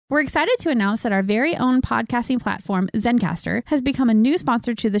We're excited to announce that our very own podcasting platform, Zencastr, has become a new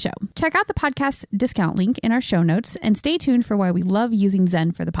sponsor to the show. Check out the podcast discount link in our show notes and stay tuned for why we love using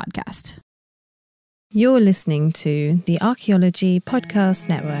Zen for the podcast. You're listening to the Archaeology Podcast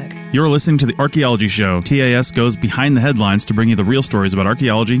Network. You're listening to The Archaeology Show. TAS goes behind the headlines to bring you the real stories about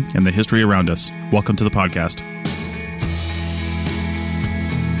archaeology and the history around us. Welcome to the podcast.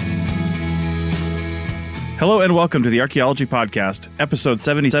 Hello and welcome to The Archaeology Podcast, episode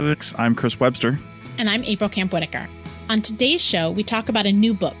 77. I'm Chris Webster. And I'm April Camp-Whitaker. On today's show, we talk about a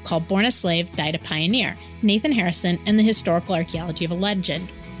new book called Born a Slave, Died a Pioneer, Nathan Harrison and the Historical Archaeology of Legend,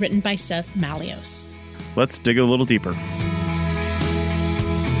 written by Seth Mallios. Let's dig a little deeper.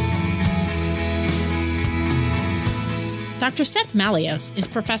 Dr. Seth Mallios is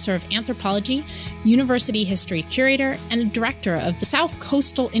professor of anthropology, university history curator, and director of the South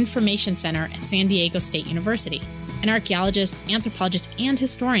Coastal Information Center at San Diego State University. An archaeologist, anthropologist, and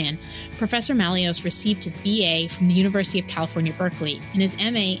historian, Professor Mallios received his BA from the University of California, Berkeley, and his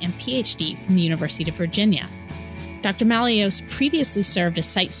MA and PhD from the University of Virginia. Dr. Mallios previously served as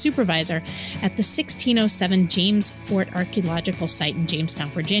site supervisor at the 1607 James Fort Archaeological Site in Jamestown,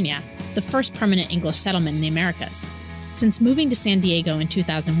 Virginia, the first permanent English settlement in the Americas. Since moving to San Diego in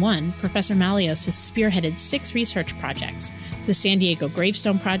 2001, Professor Mallios has spearheaded 6 research projects: the San Diego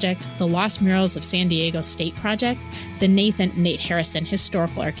Gravestone Project, the Lost Murals of San Diego State Project, the Nate Harrison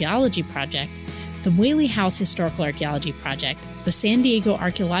Historical Archaeology Project, the Whaley House Historical Archaeology Project, the San Diego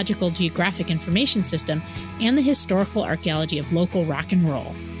Archaeological Geographic Information System, and the Historical Archaeology of Local Rock and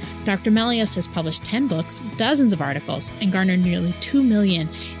Roll. Dr. Mallios has published 10 books, dozens of articles, and garnered nearly $2 million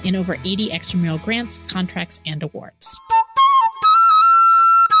in over 80 extramural grants, contracts, and awards.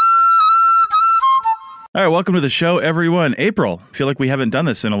 All right, welcome to the show, everyone. April, I feel like we haven't done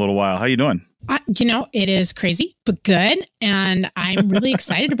this in a little while. How you doing? It is crazy, but good. And I'm really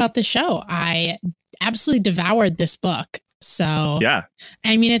excited about this show. I absolutely devoured this book. So, yeah,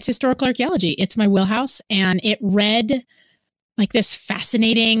 I mean, it's historical archaeology. It's my wheelhouse. And it read like this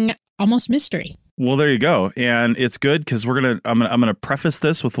fascinating, almost mystery. Well, there you go. And it's good because I'm gonna preface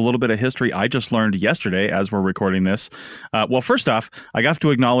this with a little bit of history I just learned yesterday as we're recording this. Well, first off, I have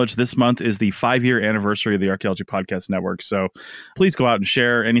to acknowledge this month is the 5-year anniversary of the Archaeology Podcast Network. So please go out and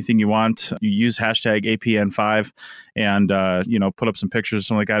share anything you want. You use hashtag APN5 and put up some pictures or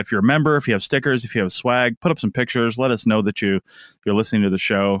something like that. If you're a member, if you have stickers, if you have swag, put up some pictures. Let us know that you're listening to the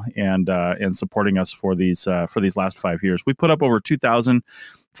show and supporting us for these last 5 years. We put up over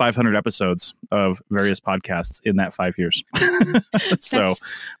 2,500 episodes of various podcasts in that 5 years.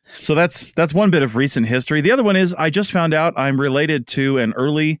 So that's one bit of recent history. The other one is I just found out I'm related to an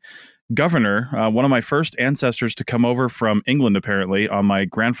early governor, one of my first ancestors to come over from England, apparently, on my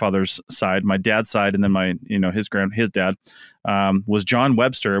grandfather's side, my dad's side, and then his dad was John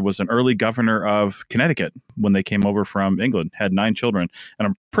Webster, was an early governor of Connecticut when they came over from England, had 9 children. And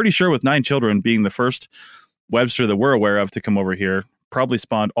I'm pretty sure with 9 children being the first Webster that we're aware of to come over here, probably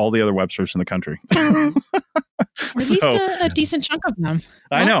spawned all the other Websters in the country. Or at least a decent chunk of them.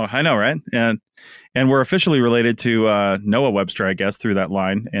 I know, right? And we're officially related to Noah Webster, I guess, through that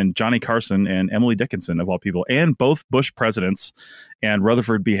line, and Johnny Carson and Emily Dickinson, of all people, and both Bush presidents and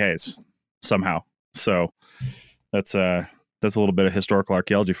Rutherford B. Hayes somehow. So that's a little bit of historical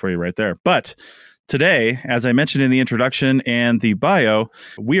archaeology for you right there. But today, as I mentioned in the introduction and the bio,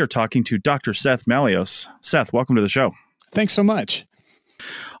 we are talking to Dr. Seth Mallios. Seth, welcome to the show. Thanks so much.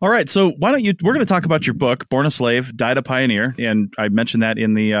 All right, so we're going to talk about your book, Born a Slave, Died a Pioneer, and I mentioned that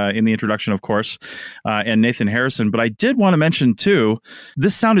in the introduction, of course, and Nathan Harrison. But I did want to mention too,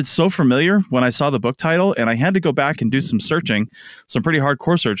 this sounded so familiar when I saw the book title, and I had to go back and do some searching, some pretty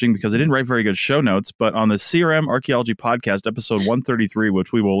hardcore searching, because I didn't write very good show notes. But on the CRM Archaeology Podcast, episode 133,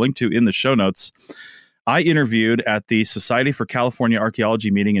 which we will link to in the show notes, I interviewed at the Society for California Archaeology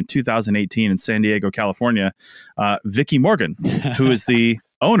meeting in 2018 in San Diego, California, Vicki Morgan, who is the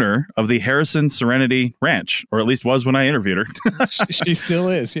owner of the Harrison Serenity Ranch, or at least was when I interviewed her. She still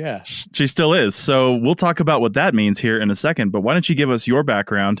is, yeah. She still is. So we'll talk about what that means here in a second. But why don't you give us your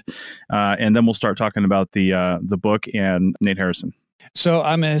background, and then we'll start talking about the book and Nate Harrison. So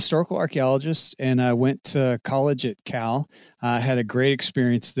I'm a historical archaeologist, and I went to college at Cal. I had a great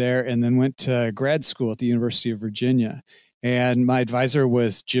experience there, and then went to grad school at the University of Virginia. And my advisor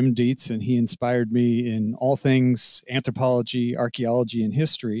was Jim Dietz, and he inspired me in all things anthropology, archaeology, and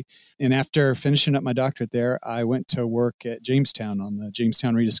history. And after finishing up my doctorate there, I went to work at Jamestown on the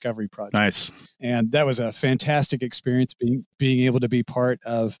Jamestown Rediscovery Project. Nice. And that was a fantastic experience, being able to be part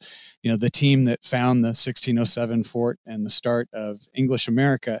of, the team that found the 1607 fort and the start of English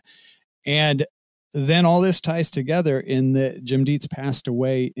America. And then all this ties together in that Jim Dietz passed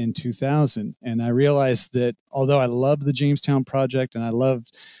away in 2000. And I realized that although I loved the Jamestown Project and I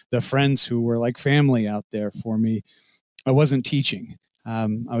loved the friends who were like family out there for me, I wasn't teaching. I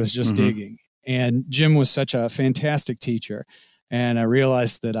was just digging. And Jim was such a fantastic teacher. And I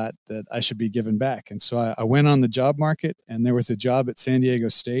realized that I should be giving back. And so I went on the job market, and there was a job at San Diego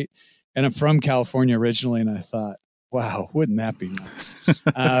State. And I'm from California originally, and I thought, wow, wouldn't that be nice?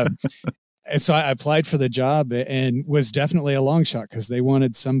 And so I applied for the job and was definitely a long shot because they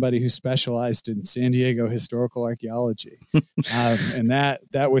wanted somebody who specialized in San Diego historical archaeology. And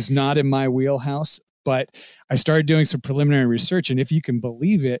that was not in my wheelhouse, but I started doing some preliminary research. And if you can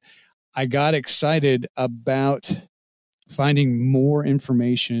believe it, I got excited about finding more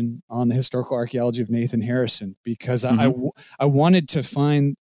information on the historical archaeology of Nathan Harrison because I wanted to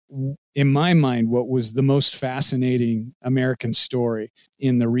find, in my mind, what was the most fascinating American story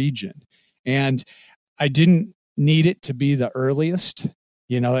in the region. And I didn't need it to be the earliest.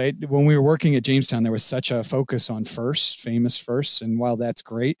 When we were working at Jamestown, there was such a focus on famous firsts. And while that's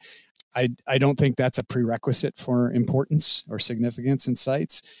great, I don't think that's a prerequisite for importance or significance in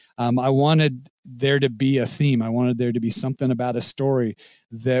sites. I wanted there to be a theme. I wanted there to be something about a story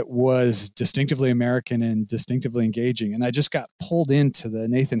that was distinctively American and distinctively engaging. And I just got pulled into the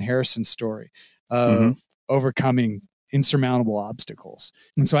Nathan Harrison story of overcoming insurmountable obstacles.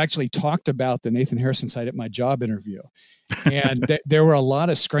 And so I actually talked about the Nathan Harrison site at my job interview. And there were a lot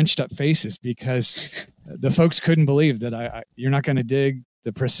of scrunched up faces because the folks couldn't believe that you're not going to dig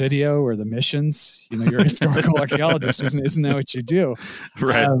the Presidio or the missions. You're a historical archaeologist. Isn't that what you do?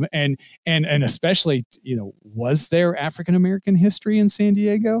 Right. And especially, was there African-American history in San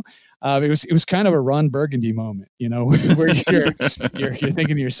Diego? It was kind of a Ron Burgundy moment, where you're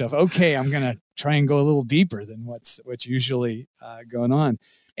thinking to yourself, okay, I'm going to try and go a little deeper than what's usually going on.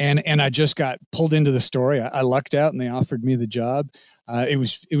 And I just got pulled into the story. I lucked out and they offered me the job. It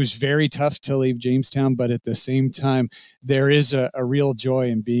was very tough to leave Jamestown, but at the same time, there is a real joy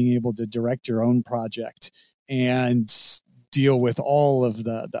in being able to direct your own project and deal with all of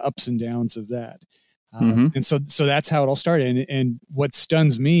the ups and downs of that. And so that's how it all started. And what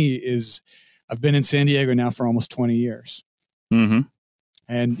stuns me is I've been in San Diego now for almost 20 years.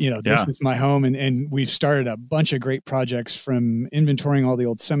 And, this is my home. And we've started a bunch of great projects, from inventorying all the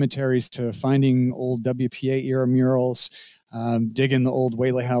old cemeteries to finding old WPA era murals, digging the old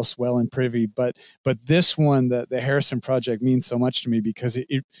Whaley House well in Privy. But this one, the Harrison project, means so much to me because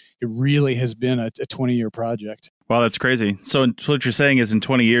it really has been a 20-year project. Wow, that's crazy. So what you're saying is in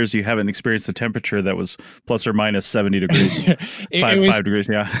 20 years, you haven't experienced a temperature that was plus or minus 70 degrees, 5 degrees.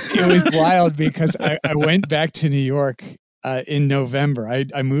 Yeah. It was wild because I went back to New York in November.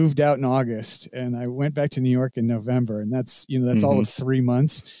 I moved out in August and I went back to New York in November, and that's all of 3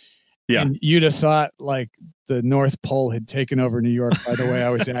 months. Yeah. And you'd have thought like the North Pole had taken over New York by the way I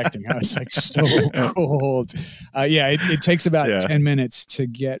was acting. I was like so cold. It takes about 10 minutes to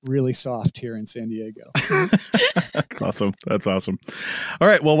get really soft here in San Diego. That's awesome. That's awesome. All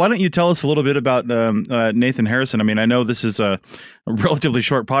right. Well, why don't you tell us a little bit about Nathan Harrison? I mean, I know this is a relatively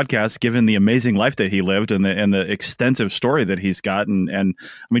short podcast given the amazing life that he lived and the extensive story that he's got. And I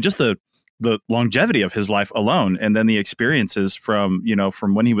mean, just the longevity of his life alone, and then the experiences from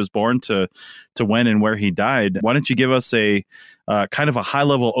when he was born to when and where he died. Why don't you give us a kind of a high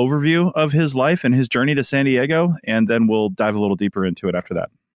level overview of his life and his journey to San Diego, and then we'll dive a little deeper into it after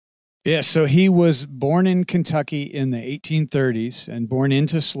that. Yeah, so he was born in Kentucky in the 1830s and born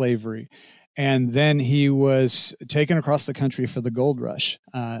into slavery. And then he was taken across the country for the gold rush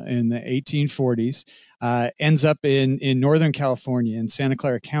in the 1840s, ends up in Northern California in Santa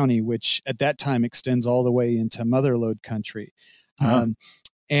Clara County, which at that time extends all the way into Motherlode country.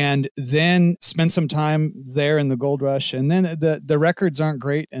 And then spent some time there in the gold rush. And then the records aren't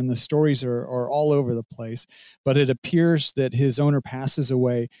great and the stories are all over the place. But it appears that his owner passes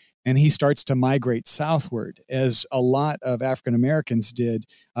away and he starts to migrate southward, as a lot of African Americans did,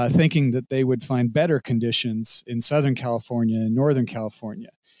 thinking that they would find better conditions in Southern California and Northern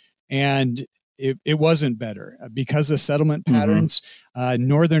California. And it wasn't better because of settlement patterns.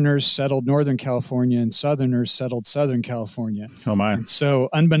 Northerners settled Northern California and Southerners settled Southern California. Oh my. And so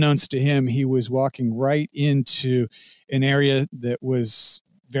unbeknownst to him, he was walking right into an area that was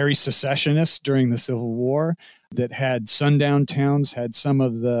very secessionist during the Civil War, that had sundown towns, had some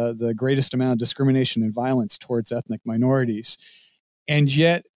of the greatest amount of discrimination and violence towards ethnic minorities. And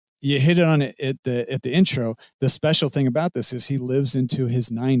yet, you hit it on it at the intro, the special thing about this is he lives into his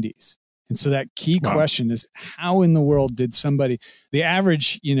 90s. And so that key question is, how in the world did somebody, the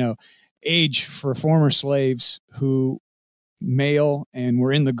average, age for former slaves who male, and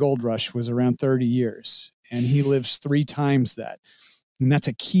we're in the gold rush, was around 30 years. And he lives 3 times that. And that's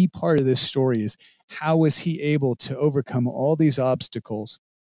a key part of this story, is how was he able to overcome all these obstacles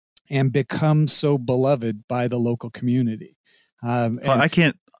and become so beloved by the local community? I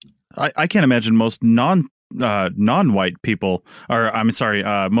can't imagine most non-white people, or I'm sorry,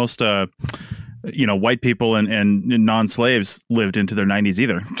 most white people and non-slaves lived into their 90s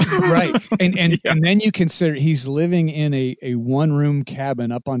either. Right. And then you consider he's living in a 1-room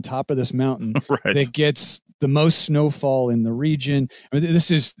cabin up on top of this mountain that gets the most snowfall in the region. I mean, this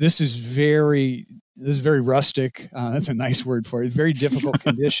is very rustic. That's a nice word for it. Very difficult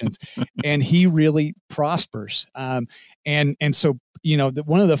conditions. And he really prospers. And so,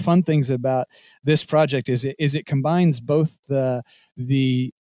 one of the fun things about this project is it combines both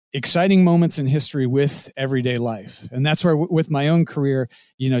the exciting moments in history with everyday life. And that's where, with my own career,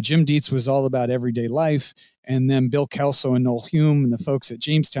 Jim Dietz was all about everyday life. And then Bill Kelso and Noel Hume and the folks at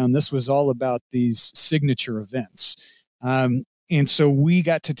Jamestown, this was all about these signature events. And so we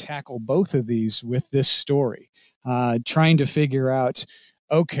got to tackle both of these with this story, trying to figure out,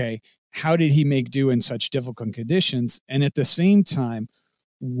 okay, how did he make do in such difficult conditions? And at the same time,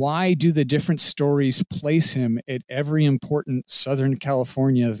 why do the different stories place him at every important Southern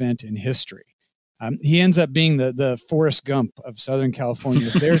California event in history? He ends up being the Forrest Gump of Southern California.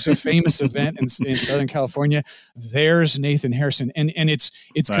 If there's a famous event in Southern California, there's Nathan Harrison. And it's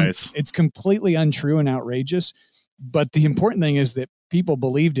nice. It's completely untrue and outrageous. But the important thing is that people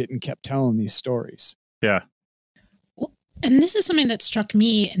believed it and kept telling these stories. Yeah. Well, and this is something that struck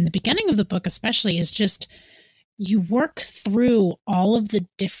me in the beginning of the book, especially, is just you work through all of the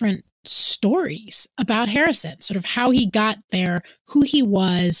different stories about Harrison, sort of how he got there, who he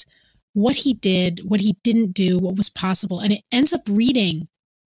was, what he did, what he didn't do, what was possible. And it ends up reading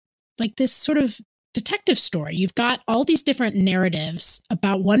like this sort of detective story. You've got all these different narratives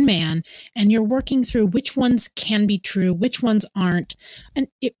about one man, and you're working through which ones can be true, which ones aren't. And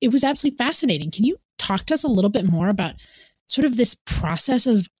it was absolutely fascinating. Can you talk to us a little bit more about sort of this process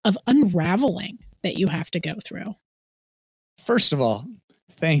of unraveling that you have to go through? First of all,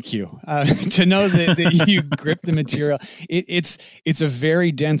 thank you. To know that you grip the material. It's a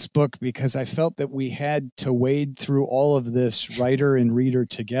very dense book, because I felt that we had to wade through all of this, writer and reader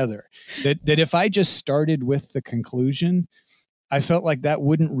together. That if I just started with the conclusion, I felt like that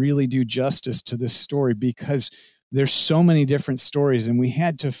wouldn't really do justice to this story, because there's so many different stories, and we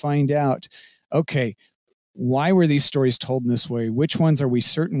had to find out, okay, why were these stories told in this way? Which ones are we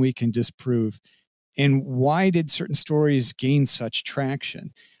certain we can disprove? And why did certain stories gain such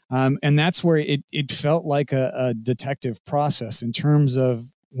traction? And that's where it felt like a detective process in terms of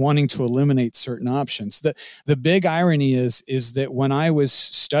wanting to eliminate certain options. The big irony is that when I was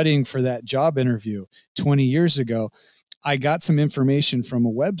studying for that job interview 20 years ago, I got some information from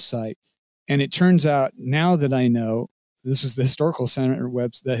a website, and it turns out, now that I know, this was the Historical Society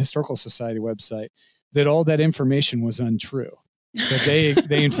website, that all that information was untrue. That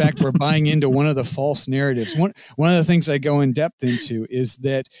they in fact were buying into one of the false narratives. One of the things I go in depth into is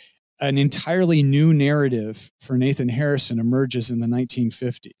that an entirely new narrative for Nathan Harrison emerges in the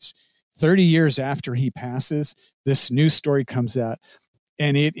 1950s. 30 years after he passes, this new story comes out,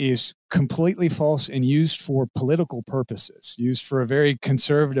 and it is completely false and used for political purposes, used for a very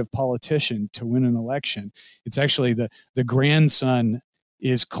conservative politician to win an election. It's actually the grandson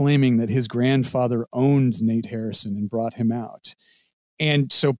is claiming that his grandfather owned Nate Harrison and brought him out.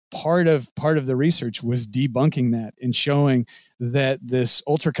 And so part of the research was debunking that and showing that this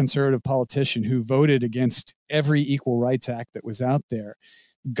ultra-conservative politician who voted against every Equal Rights Act that was out there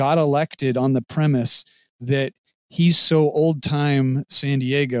got elected on the premise that he's so old-time San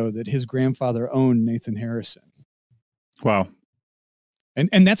Diego that his grandfather owned Nathan Harrison. Wow.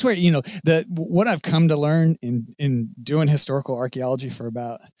 And that's where, what I've come to learn in doing historical archaeology for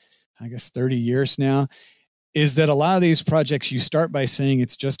about, I guess, 30 years now, is that a lot of these projects, you start by saying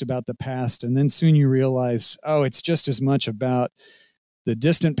it's just about the past, and then soon you realize, oh, it's just as much about the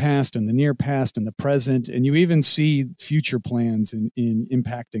distant past and the near past and the present, and you even see future plans in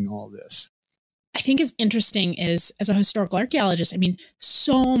impacting all this. I think is interesting is, as a historical archaeologist, I mean,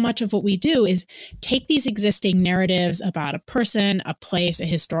 so much of what we do is take these existing narratives about a person, a place, a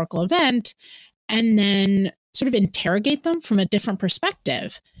historical event, and then sort of interrogate them from a different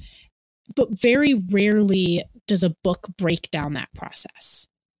perspective. But very rarely does a book break down that process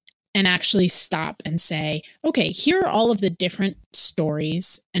and actually stop and say, okay, here are all of the different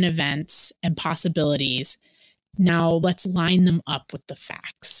stories and events and possibilities. Now let's line them up with the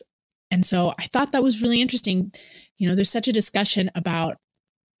facts. And so I thought that was really interesting. There's such a discussion about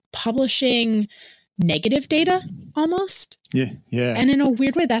publishing negative data almost. Yeah. And in a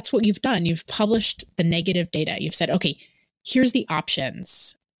weird way, that's what you've done. You've published the negative data. You've said, okay, here's the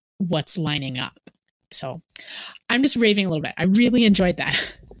options. What's lining up? So I'm just raving a little bit. I really enjoyed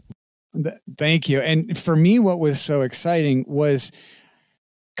that. Thank you. And for me, what was so exciting was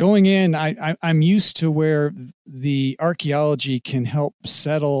going in, I'm used to where the archaeology can help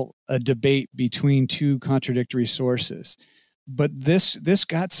settle a debate between two contradictory sources. But this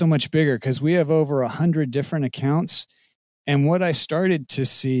got so much bigger because we have over 100 different accounts. And what I started to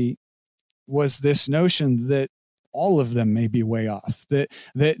see was this notion that all of them may be way off, that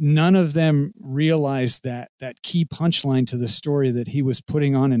none of them realized that key punchline to the story that he was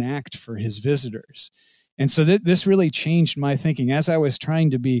putting on an act for his visitors. And so this really changed my thinking as I was trying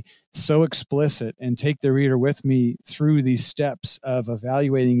to be so explicit and take the reader with me through these steps of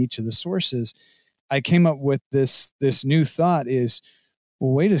evaluating each of the sources. I came up with this new thought is,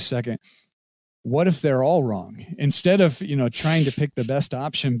 well, wait a second. What if they're all wrong? Instead of, trying to pick the best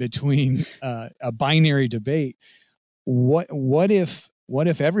option between a binary debate, what if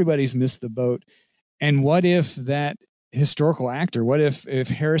everybody's missed the boat? And what if that historical actor, what if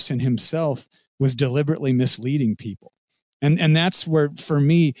Harrison himself was deliberately misleading people? And that's where, for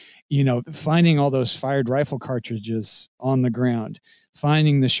me, finding all those fired rifle cartridges on the ground,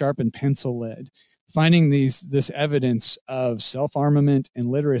 finding the sharpened pencil lead, finding this evidence of self-armament and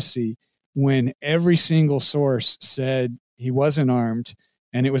literacy when every single source said he wasn't armed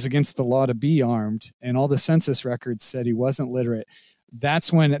and it was against the law to be armed, and all the census records said he wasn't literate.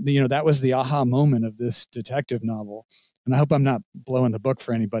 That's when, that was the aha moment of this detective novel. And I hope I'm not blowing the book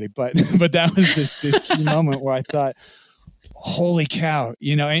for anybody, but that was this key moment where I thought, holy cow,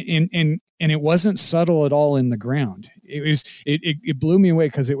 and it wasn't subtle at all in the ground. It blew me away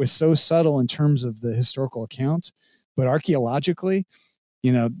because it was so subtle in terms of the historical account, but archaeologically,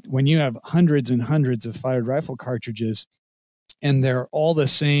 when you have hundreds and hundreds of fired rifle cartridges and they're all the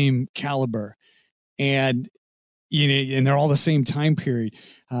same caliber and they're all the same time period,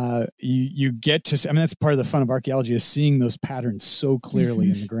 you get to, that's part of the fun of archaeology, is seeing those patterns so clearly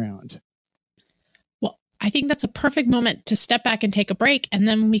in the ground. Well, I think that's a perfect moment to step back and take a break. And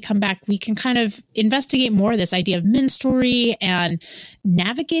then when we come back, we can kind of investigate more of this idea of minstrelsy and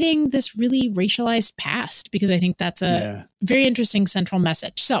navigating this really racialized past, because I think that's a very interesting central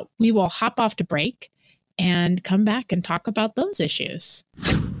message. So we will hop off to break and come back and talk about those issues.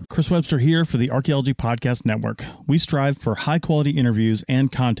 Chris Webster here for the Archaeology Podcast Network. We strive for high-quality interviews and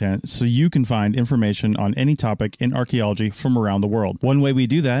content so you can find information on any topic in archaeology from around the world. One way we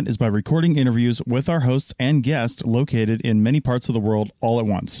do that is by recording interviews with our hosts and guests located in many parts of the world all at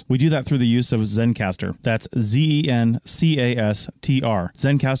once. We do that through the use of Zencastr. That's Zencastr.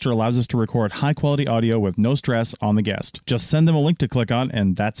 Zencastr allows us to record high-quality audio with no stress on the guest. Just send them a link to click on,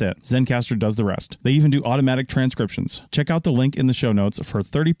 and that's it. Zencastr does the rest. They even do automatic transcriptions. Check out the link in the show notes for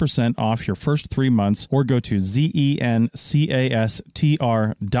 30% off your first 3 months, or go to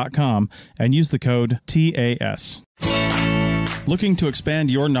zencastr.com and use the code TAS. Looking to expand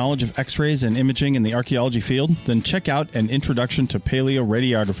your knowledge of X-rays and imaging in the archaeology field? Then check out An Introduction to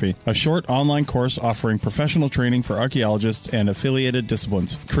Paleoradiography, a short online course offering professional training for archaeologists and affiliated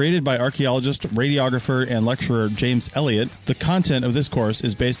disciplines. Created by archaeologist, radiographer, and lecturer James Elliott, the content of this course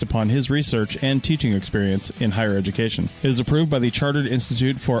is based upon his research and teaching experience in higher education. It is approved by the Chartered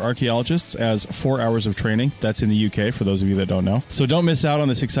Institute for Archaeologists as 4 hours of training. That's in the UK, for those of you that don't know. So don't miss out on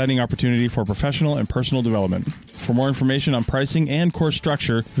this exciting opportunity for professional and personal development. For more information on pricing and course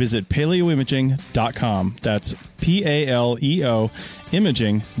structure, visit paleoimaging.com. That's PALEO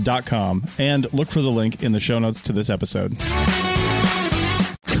imaging.com, and look for the link in the show notes to this episode.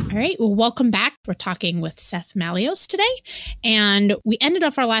 All right. Well, welcome back. We're talking with Seth Mallios today. And we ended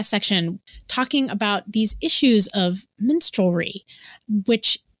off our last section talking about these issues of minstrelsy,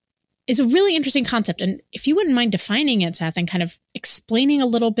 which is a really interesting concept. And if you wouldn't mind defining it, Seth, and kind of explaining a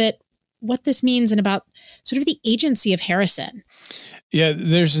little bit what this means and about sort of the agency of Harrison. Yeah,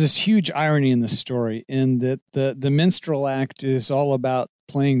 there's this huge irony in the story in that the minstrel act is all about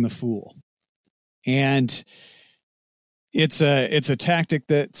playing the fool. And it's a tactic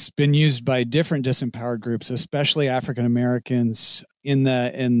that's been used by different disempowered groups, especially African Americans in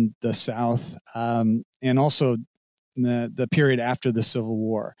the South, and also in the period after the Civil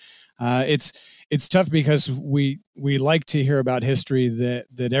War. It's tough because we like to hear about history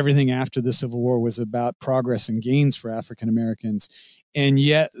that everything after the Civil War was about progress and gains for African Americans. And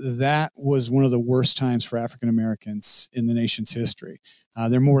yet that was one of the worst times for African Americans in the nation's history.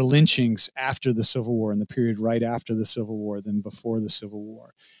 There are more lynchings after the Civil War, in the period right after the Civil War, than before the Civil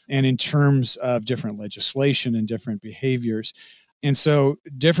War. And in terms of different legislation and different behaviors. And so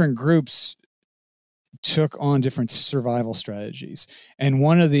different groups took on different survival strategies. And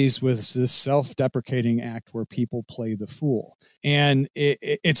one of these was this self-deprecating act where people play the fool. And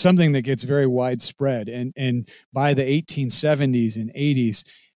it's something that gets very widespread. And by the 1870s and 80s,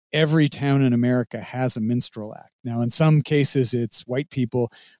 every town in America has a minstrel act. Now, in some cases, it's white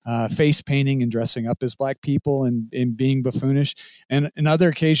people face painting and dressing up as black people and being buffoonish. And in other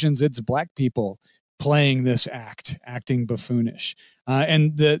occasions, it's black people playing this act, acting buffoonish.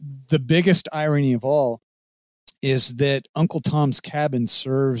 And the biggest irony of all is that Uncle Tom's Cabin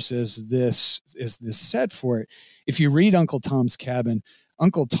serves as this set for it. If you read Uncle Tom's Cabin,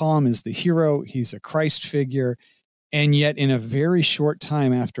 Uncle Tom is the hero. He's a Christ figure. And yet in a very short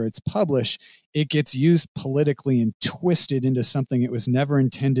time after it's published, it gets used politically and twisted into something it was never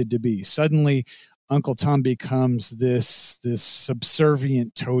intended to be. Suddenly, Uncle Tom becomes this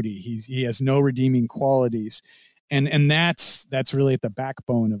subservient toady. He has no redeeming qualities. And that's really at the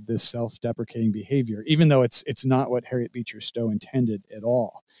backbone of this self-deprecating behavior, even though it's not what Harriet Beecher Stowe intended at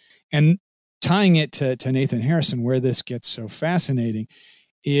all. And tying it to Nathan Harrison, where this gets so fascinating,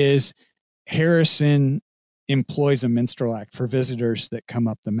 is Harrison employs a minstrel act for visitors that come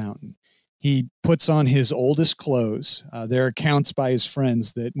up the mountain. He puts on his oldest clothes. There are accounts by his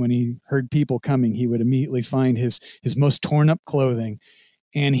friends that when he heard people coming, he would immediately find his most torn up clothing,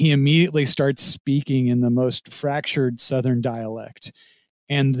 and he immediately starts speaking in the most fractured Southern dialect.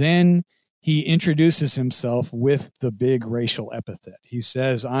 And then he introduces himself with the big racial epithet. He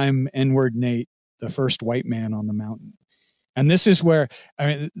says, "I'm N-word Nate, the first white man on the mountain." And this is where,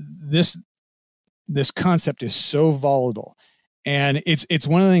 this concept is so volatile. And it's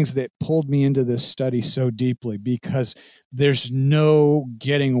one of the things that pulled me into this study so deeply, because there's no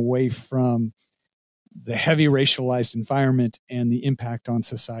getting away from the heavy racialized environment and the impact on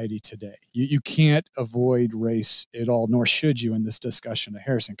society today. You can't avoid race at all, nor should you in this discussion of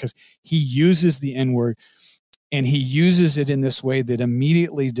Harrison, because he uses the N-word, and he uses it in this way that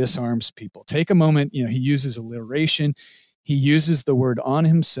immediately disarms people. Take a moment, he uses alliteration, he uses the word on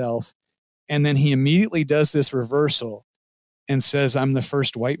himself, and then he immediately does this reversal and says, "I'm the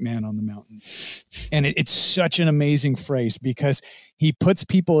first white man on the mountain." And it's such an amazing phrase, because he puts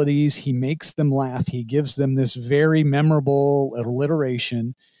people at ease. He makes them laugh. He gives them this very memorable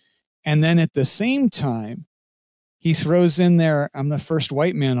alliteration. And then at the same time, he throws in there, "I'm the first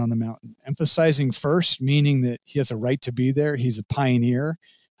white man on the mountain," emphasizing first, meaning that he has a right to be there. He's a pioneer.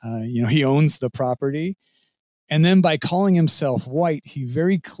 He owns the property. And then by calling himself white, he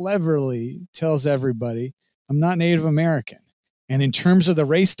very cleverly tells everybody, "I'm not Native American." And in terms of the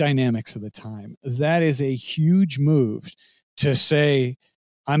race dynamics of the time, that is a huge move to say,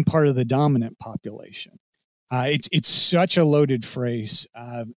 "I'm part of the dominant population." It's such a loaded phrase,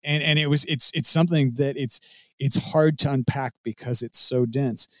 and it's something that it's hard to unpack because it's so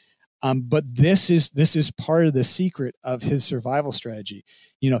dense. But this is part of the secret of his survival strategy.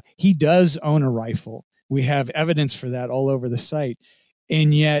 He does own a rifle. We have evidence for that all over the site.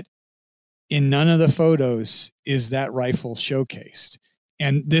 And yet in none of the photos is that rifle showcased.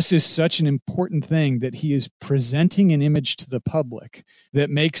 And this is such an important thing, that he is presenting an image to the public that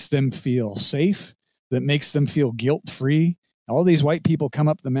makes them feel safe, that makes them feel guilt-free. All these white people come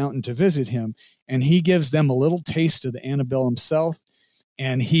up the mountain to visit him, and he gives them a little taste of the antebellum South,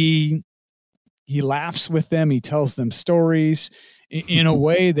 and he laughs with them. He tells them stories. In a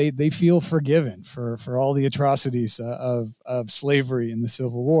way, they feel forgiven for all the atrocities of slavery and the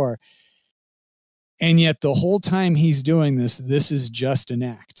Civil War. And yet the whole time he's doing this is just an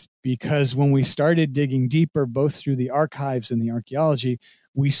act, because when we started digging deeper, both through the archives and the archaeology,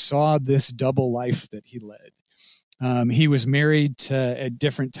 we saw this double life that he led. He was married to, at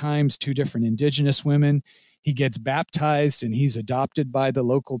different times, 2 different indigenous women. He gets baptized and he's adopted by the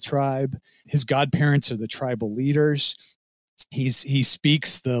local tribe. His godparents are the tribal leaders. He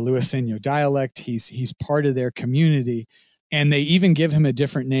speaks the Luiseno dialect. He's part of their community. And they even give him a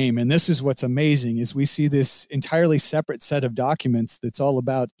different name. And this is what's amazing, is we see this entirely separate set of documents that's all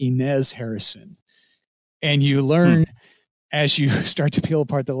about Inez Harrison. And you learn as you start to peel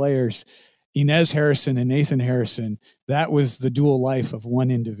apart the layers, Inez Harrison and Nathan Harrison, that was the dual life of one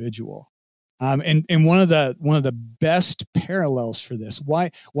individual. And one of the best parallels for this, why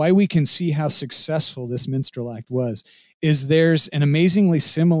we can see how successful this minstrel act was, is there's an amazingly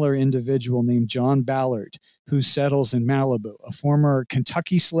similar individual named John Ballard who settles in Malibu, a former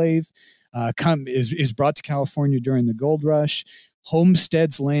Kentucky slave, is brought to California during the gold rush,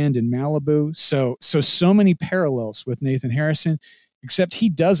 homesteads land in Malibu. So many parallels with Nathan Harrison, except he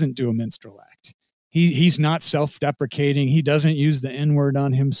doesn't do a minstrel act. He's not self-deprecating. He doesn't use the N-word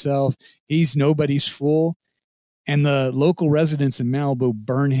on himself. He's nobody's fool. And the local residents in Malibu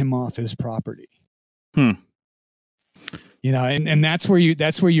burn him off his property. Hmm. And that's where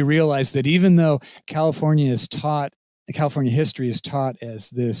you realize that even though California history is taught as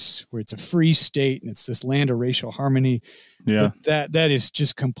this, where it's a free state and it's this land of racial harmony. Yeah. But that is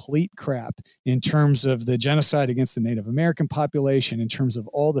just complete crap in terms of the genocide against the Native American population, in terms of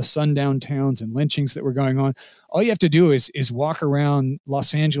all the sundown towns and lynchings that were going on. All you have to do is walk around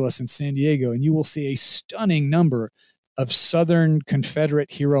Los Angeles and San Diego, and you will see a stunning number of Southern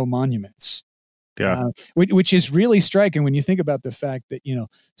Confederate hero monuments. Yeah. Which is really striking when you think about the fact that,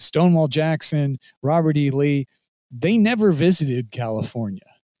 Stonewall Jackson, Robert E. Lee, they never visited California.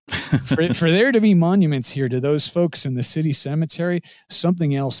 For there to be monuments here to those folks in the city cemetery,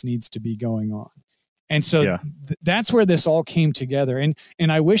 something else needs to be going on. And so that's where this all came together.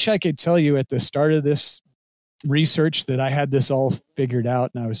 And I wish I could tell you at the start of this research that I had this all figured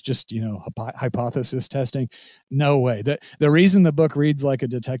out and I was just, hypothesis testing. No way. The reason the book reads like a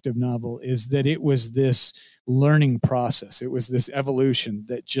detective novel is that it was this learning process. It was this evolution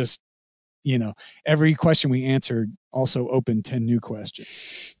that just, every question we answered also opened 10 new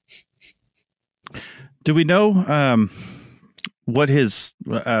questions. Do we know what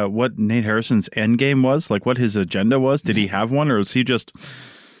Nate Harrison's end game was? Like what his agenda was? Did he have one, or was he just,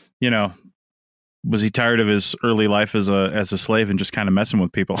 was he tired of his early life as a slave and just kind of messing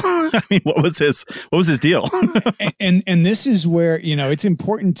with people? I mean, what was his deal? and this is where, it's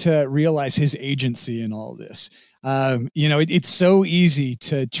important to realize his agency in all this. It's so easy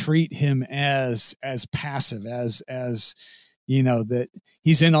to treat him as passive, as that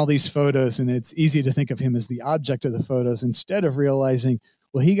he's in all these photos, and it's easy to think of him as the object of the photos instead of realizing,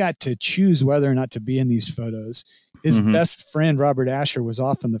 well, he got to choose whether or not to be in these photos. His best friend, Robert Asher, was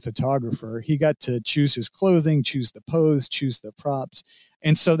often the photographer. He got to choose his clothing, choose the pose, choose the props.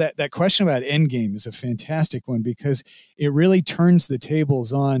 And so that question about endgame is a fantastic one, because it really turns the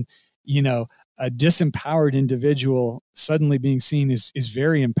tables on, a disempowered individual suddenly being seen is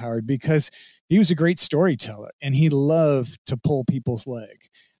very empowered, because he was a great storyteller and he loved to pull people's leg,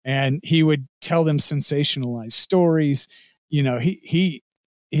 and he would tell them sensationalized stories.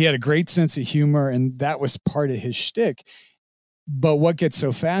 He had a great sense of humor, and that was part of his shtick. But what gets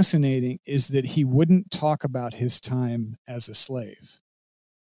so fascinating is that he wouldn't talk about his time as a slave.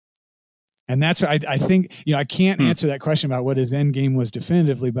 And that's, I think, I can't answer that question about what his end game was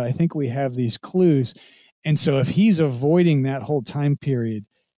definitively, but I think we have these clues. And so if he's avoiding that whole time period,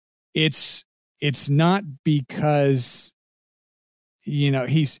 it's not because, he's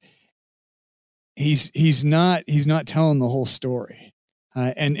not telling the whole story.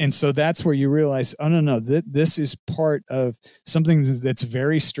 And so that's where you realize, oh, no, this is part of something that's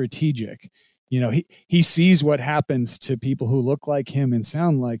very strategic. He sees what happens to people who look like him and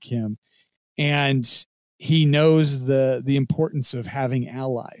sound like him. And he knows the importance of having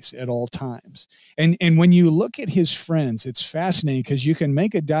allies at all times. And when you look at his friends, it's fascinating, because you can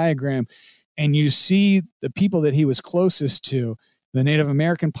make a diagram and you see the people that he was closest to, the Native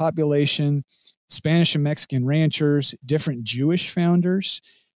American population, Spanish and Mexican ranchers, different Jewish founders.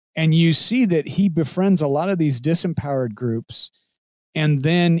 And you see that he befriends a lot of these disempowered groups. And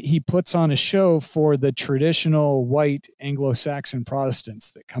then he puts on a show for the traditional white Anglo-Saxon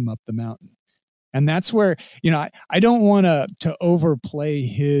Protestants that come up the mountain. And that's where, I don't want to overplay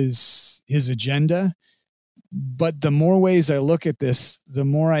his agenda, but the more ways I look at this, the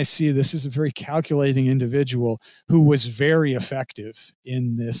more I see this is a very calculating individual who was very effective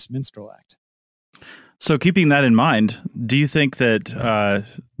in this minstrel act. So keeping that in mind, do you think that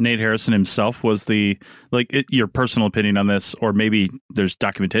Nate Harrison himself was your personal opinion on this, or maybe there's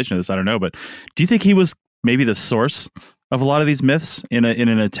documentation of this, I don't know, but do you think he was maybe the source of a lot of these myths in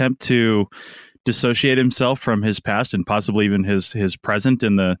an attempt to dissociate himself from his past and possibly even his present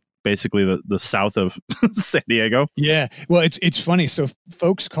in the south of San Diego? Yeah. Well, it's funny. So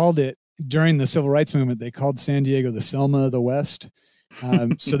folks called it, during the civil rights movement, they called San Diego the Selma of the West.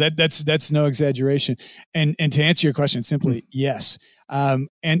 So that's no exaggeration. And to answer your question simply, yes. And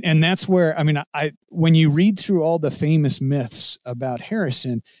that's where, when you read through all the famous myths about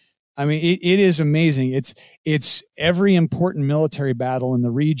Harrison, it is amazing. It's every important military battle in the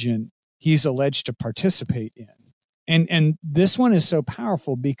region he's alleged to participate in. And this one is so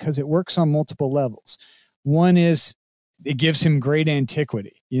powerful because it works on multiple levels. One is it gives him great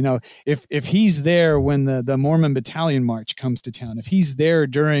antiquity. If he's there when the Mormon Battalion March comes to town, if he's there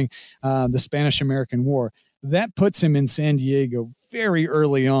during the Spanish-American War, that puts him in San Diego very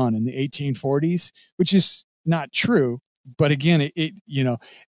early on in the 1840s, which is not true. But again,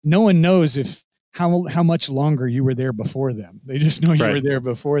 no one knows if how much longer you were there before them. They just know you were there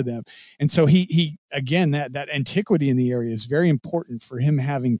before them. And so he again, that antiquity in the area is very important for him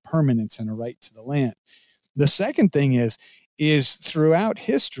having permanence and a right to the land. The second thing is throughout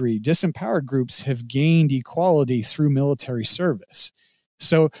history, disempowered groups have gained equality through military service.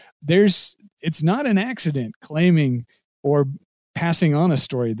 So it's not an accident claiming or passing on a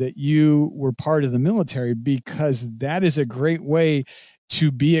story that you were part of the military, because that is a great way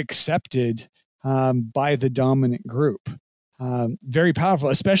to be accepted by the dominant group. Very powerful,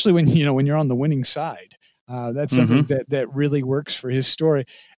 especially when you're on the winning side. That's something that really works for his story.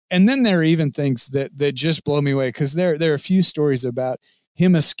 And then there are even things that just blow me away, because there are a few stories about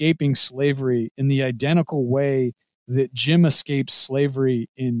him escaping slavery in the identical way that Jim escapes slavery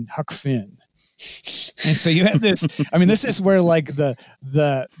in Huck Finn. And so you have this, this is where like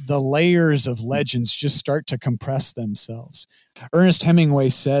the layers of legends just start to compress themselves. Ernest Hemingway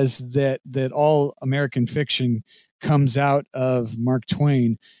says that all American fiction comes out of Mark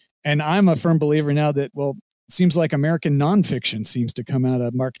Twain. And I'm a firm believer now that, well, it seems like American nonfiction seems to come out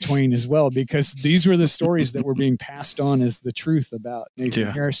of Mark Twain as well, because these were the stories that were being passed on as the truth about Nathan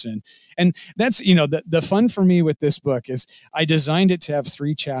Harrison. And that's, the fun for me with this book is I designed it to have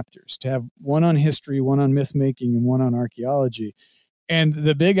 3 chapters, to have one on history, one on myth making, and one on archaeology. And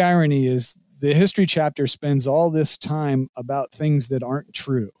the big irony is the history chapter spends all this time about things that aren't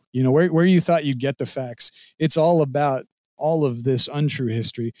true. Where you thought you'd get the facts, it's all about all of this untrue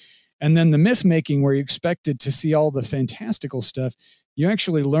history. And then the myth making, where you expected to see all the fantastical stuff, you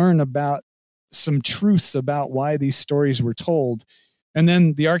actually learn about some truths about why these stories were told. And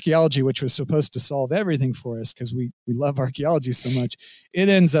then the archaeology, which was supposed to solve everything for us because we love archaeology so much, it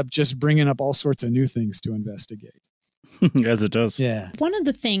ends up just bringing up all sorts of new things to investigate. As it does. Yeah. One of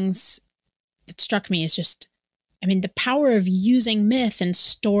the things that struck me is just, the power of using myth and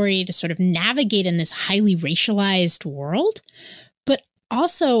story to sort of navigate in this highly racialized world. But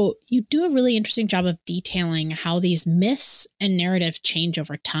also, you do a really interesting job of detailing how these myths and narrative change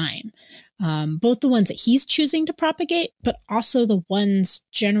over time. Both the ones that he's choosing to propagate, but also the ones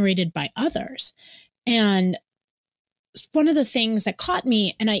generated by others. And one of the things that caught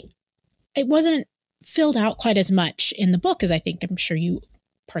me, and it wasn't filled out quite as much in the book as I'm sure you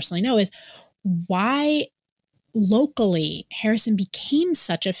personally know, is why locally Harrison became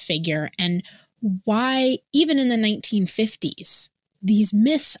such a figure, and why even in the 1950s, these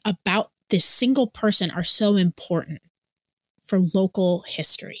myths about this single person are so important for local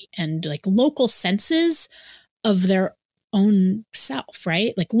history and like local senses of their own self,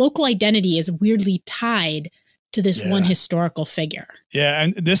 right? Like local identity is weirdly tied to this one historical figure. Yeah.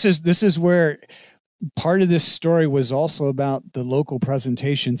 And this is where part of this story was also about the local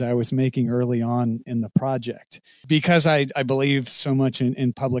presentations I was making early on in the project. Because I believe so much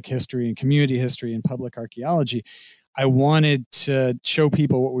in public history and community history and public archaeology, I wanted to show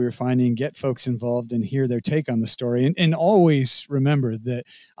people what we were finding, get folks involved, and hear their take on the story. And always remember that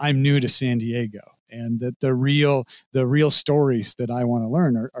I'm new to San Diego, and that the real stories that I want to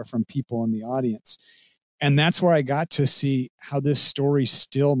learn are from people in the audience. And that's where I got to see how this story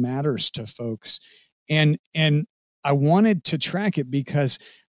still matters to folks. And I wanted to track it because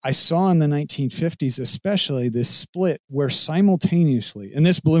I saw in the 1950s, especially, this split where simultaneously, and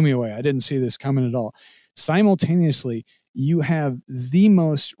this blew me away, I didn't see this coming at all, simultaneously, you have the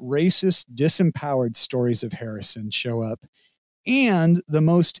most racist, disempowered stories of Harrison show up and the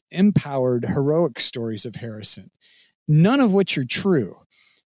most empowered, heroic stories of Harrison, none of which are true.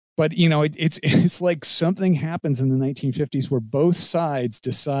 But, it's like something happens in the 1950s where both sides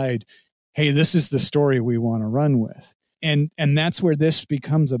decide, hey, this is the story we want to run with. And that's where this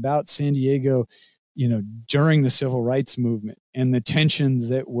becomes about San Diego, during the civil rights movement, and the tension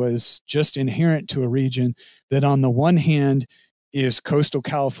that was just inherent to a region that on the one hand is coastal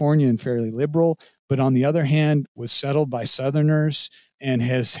California and fairly liberal, but on the other hand was settled by Southerners and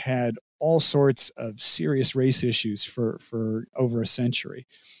has had all sorts of serious race issues for over a century.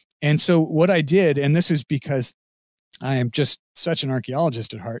 And so what I did, and this is because I am just such an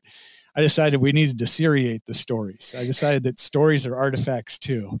archaeologist at heart, I decided we needed to seriate the stories. I decided that stories are artifacts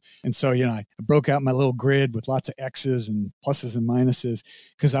too. And so, I broke out my little grid with lots of X's and pluses and minuses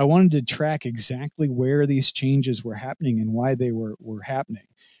because I wanted to track exactly where these changes were happening and why they were happening.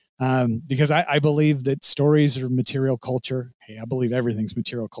 Because I believe that stories are material culture. Hey, I believe everything's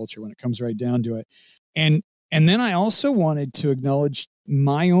material culture when it comes right down to it. And then I also wanted to acknowledge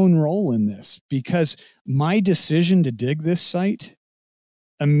my own role in this, because my decision to dig this site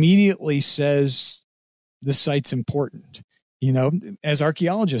immediately says the site's important. as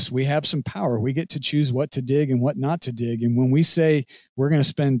archaeologists, we have some power. We get to choose what to dig and what not to dig. And when we say we're going to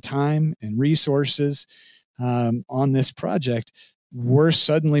spend time and resources on this project, we're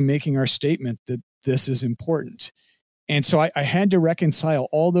suddenly making our statement that this is important. And so I had to reconcile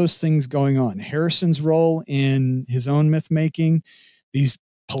all those things going on. Harrison's role in his own myth making, these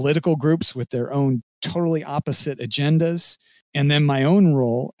political groups with their own totally opposite agendas, and then my own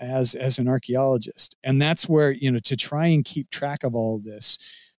role as an archaeologist. And that's where, to try and keep track of all of this,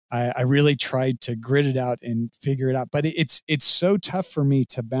 I really tried to grit it out and figure it out. But it's so tough for me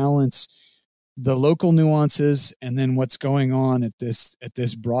to balance the local nuances and then what's going on at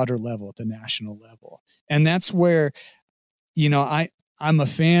this broader level, at the national level. And that's where, I'm a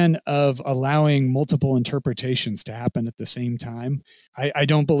fan of allowing multiple interpretations to happen at the same time. I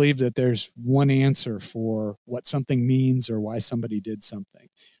don't believe that there's one answer for what something means or why somebody did something.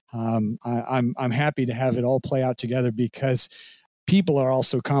 I'm happy to have it all play out together because people are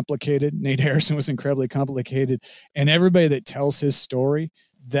also complicated. Nate Harrison was incredibly complicated, and everybody that tells his story,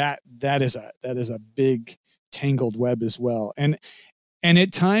 that is a big tangled web as well. And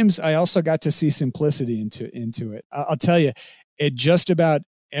at times I also got to see simplicity into it. I'll tell you, at just about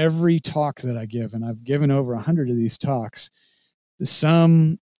every talk that I give, and I've given over 100 of these talks,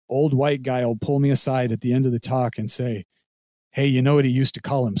 some old white guy will pull me aside at the end of the talk and say, "Hey, you know what he used to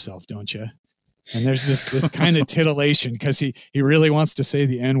call himself, don't you?" And there's this kind of titillation because he really wants to say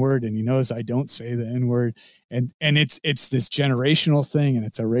the N-word, and he knows I don't say the N-word. And it's this generational thing, and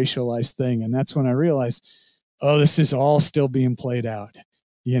it's a racialized thing. And that's when I realized, oh, this is all still being played out.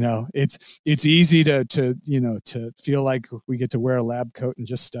 It's easy to feel like we get to wear a lab coat and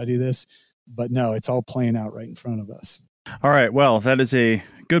just study this, but no, it's all playing out right in front of us. All right. Well, that is a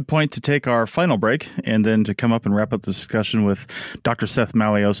good point to take our final break and then to come up and wrap up the discussion with Dr. Seth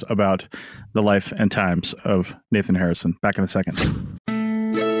Mallios about the life and times of Nathan Harrison. Back in a second.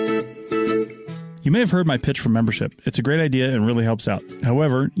 You may have heard my pitch for membership. It's a great idea and really helps out.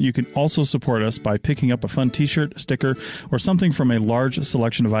 However, you can also support us by picking up a fun t-shirt, sticker, or something from a large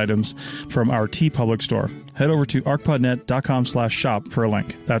selection of items from our TeePublic store. Head over to arcpodnet.com/shop for a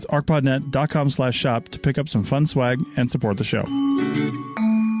link. That's arcpodnet.com/shop to pick up some fun swag and support the show.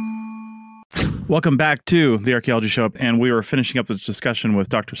 Welcome back to the Archaeology Show, and we were finishing up this discussion with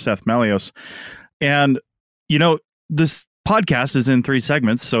Dr. Seth Mallios. And, this podcast is in 3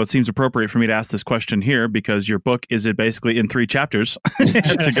 segments, so it seems appropriate for me to ask this question here because your book is basically in 3 chapters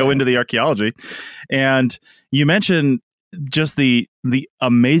to go into the archaeology. And you mentioned just the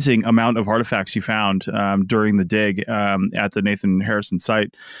amazing amount of artifacts you found during the dig at the Nathan Harrison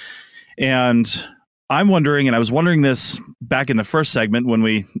site. And I'm wondering, and I was wondering this back in the first segment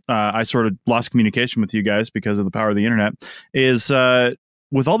when I sort of lost communication with you guys because of the power of the internet, is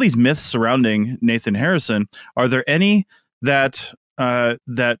with all these myths surrounding Nathan Harrison, are there any that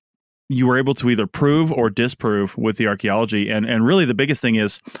you were able to either prove or disprove with the archaeology? And really the biggest thing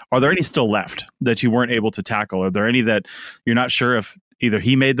is, are there any still left that you weren't able to tackle? Are there any that you're not sure if either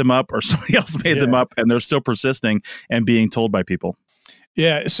he made them up or somebody else made them up and they're still persisting and being told by people?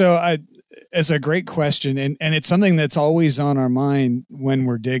 Yeah. So it's a great question. And it's something that's always on our mind when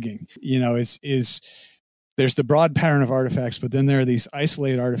we're digging, is there's the broad pattern of artifacts, but then there are these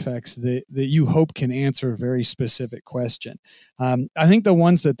isolated artifacts that you hope can answer a very specific question. I think the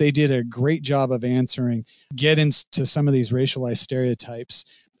ones that they did a great job of answering get into some of these racialized stereotypes,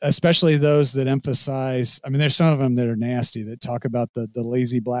 especially those that emphasize, there's some of them that are nasty, that talk about the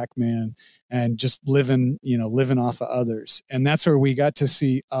lazy black man and just living off of others. And that's where we got to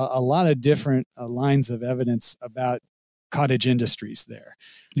see a lot of different lines of evidence about cottage industries there.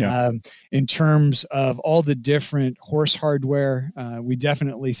 Yeah. In terms of all the different horse hardware, we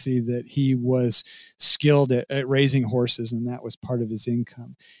definitely see that he was skilled at raising horses, and that was part of his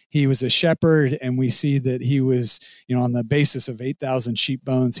income. He was a shepherd, and we see that he was, on the basis of 8,000 sheep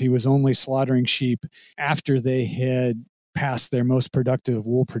bones, he was only slaughtering sheep after they had past their most productive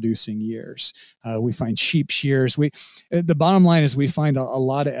wool producing years. We find sheep shears. The bottom line is we find a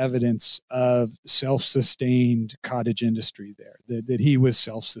lot of evidence of self-sustained cottage industry there, that he was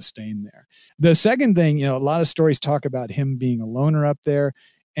self-sustained there. The second thing, a lot of stories talk about him being a loner up there,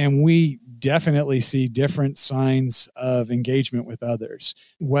 and we definitely see different signs of engagement with others,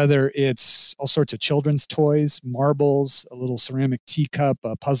 whether it's all sorts of children's toys, marbles, a little ceramic teacup,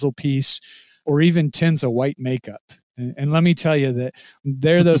 a puzzle piece, or even tins of white makeup. And let me tell you that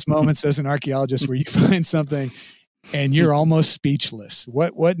there are those moments as an archaeologist where you find something and you're almost speechless.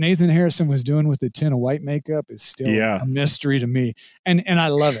 What Nathan Harrison was doing with the tin of white makeup is still a mystery to me. And I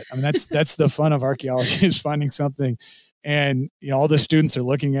love it. That's the fun of archaeology, is finding something and all the students are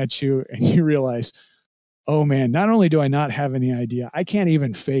looking at you and you realize, oh man, not only do I not have any idea, I can't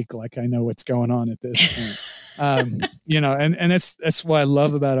even fake like I know what's going on at this point. And that's what I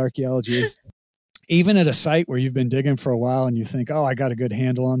love about archaeology is even at a site where you've been digging for a while and you think, oh, I got a good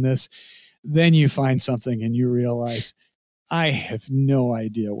handle on this, then you find something and you realize I have no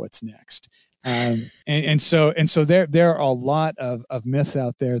idea what's next. So there are a lot of myths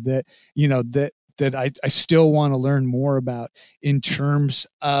out there that, that I still want to learn more about in terms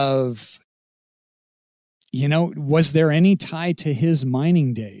of, was there any tie to his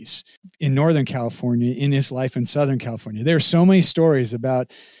mining days in Northern California, in his life in Southern California? There are so many stories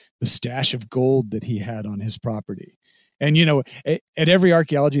about the stash of gold that he had on his property. And, at every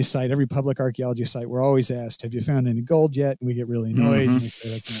archaeology site, every public archaeology site, we're always asked, have you found any gold yet? And we get really annoyed and we say,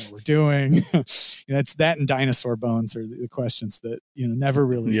 that's not what we're doing. It's that and dinosaur bones are the questions that, never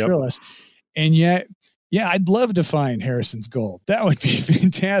really thrill us. And yet, yeah, I'd love to find Harrison's gold. That would be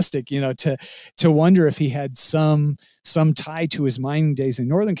fantastic, to wonder if he had some tie to his mining days in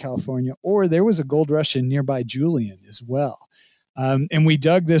Northern California, or there was a gold rush in nearby Julian as well. And we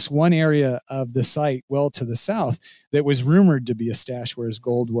dug this one area of the site well to the south that was rumored to be a stash where his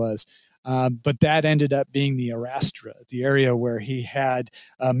gold was. But that ended up being the Arastra, the area where he had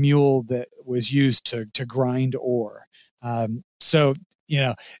a mule that was used to grind ore.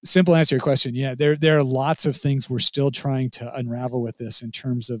 Simple answer to your question. Yeah, there are lots of things we're still trying to unravel with this in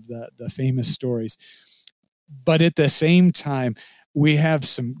terms of the famous stories. But at the same time, we have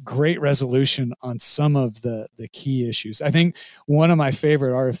some great resolution on some of the key issues. I think one of my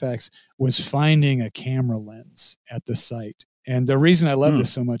favorite artifacts was finding a camera lens at the site. And the reason I love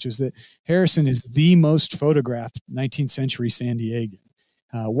this so much is that Harrison is the most photographed 19th century San Diegan.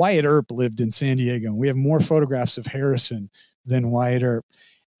 Wyatt Earp lived in San Diego, and we have more photographs of Harrison than Wyatt Earp.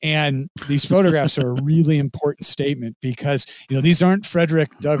 And these photographs are a really important statement because, these aren't Frederick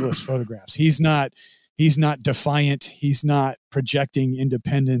Douglass photographs. He's not defiant. He's not projecting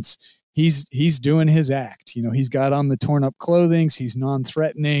independence. He's doing his act. He's got on the torn up clothing. He's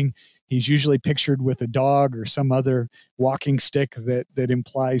non-threatening. He's usually pictured with a dog or some other walking stick that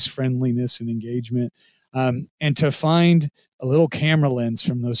implies friendliness and engagement. And to find a little camera lens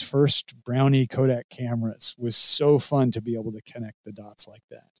from those first Brownie Kodak cameras was so fun to be able to connect the dots like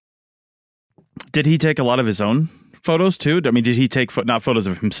that. Did he take a lot of his own photos too? I mean, did he take not photos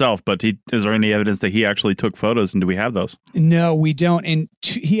of himself, but is there any evidence that he actually took photos, and do we have those? No, we don't. And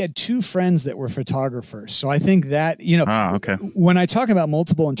he had two friends that were photographers. So I think that, okay. When I talk about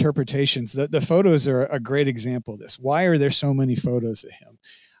multiple interpretations, the photos are a great example of this. Why are there so many photos of him?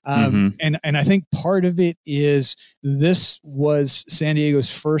 And I think part of it is this was San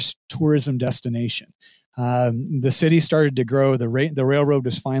Diego's first tourism destination. The city started to grow. The railroad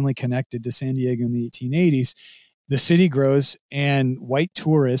was finally connected to San Diego in the 1880s. The city grows, and white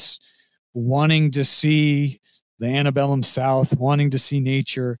tourists wanting to see the antebellum South, wanting to see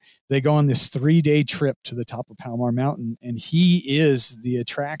nature, they go on this 3-day trip to the top of Palomar Mountain, and he is the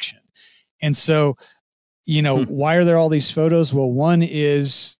attraction. And so, why are there all these photos? Well, one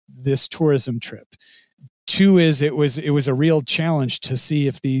is this tourism trip. Two is it was a real challenge to see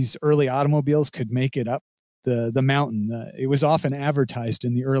if these early automobiles could make it up the mountain. It was often advertised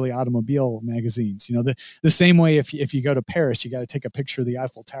in the early automobile magazines. The same way if you go to Paris, you got to take a picture of the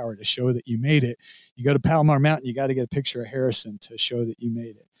Eiffel Tower to show that you made it. You go to Palomar Mountain, you got to get a picture of Harrison to show that you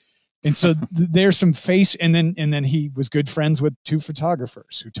made it. And so there's some face, and then he was good friends with two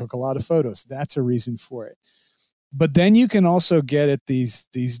photographers who took a lot of photos. That's a reason for it. But then you can also get at these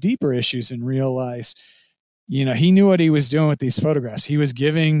deeper issues and realize, he knew what he was doing with these photographs. He was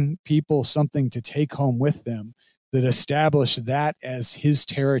giving people something to take home with them that established that as his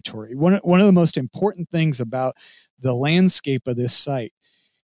territory. One of the most important things about the landscape of this site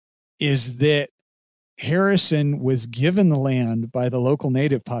is that Harrison was given the land by the local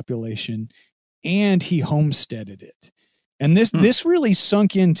native population, and he homesteaded it. And this really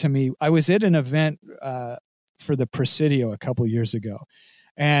sunk into me. I was at an event for the Presidio a couple years ago,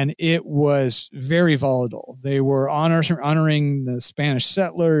 and it was very volatile. They were honoring the Spanish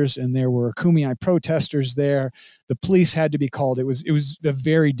settlers, and there were Kumeyaay protesters there. The police had to be called. It was a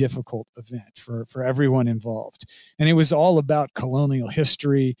very difficult event for everyone involved. And it was all about colonial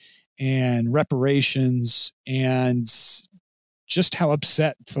history and reparations and just how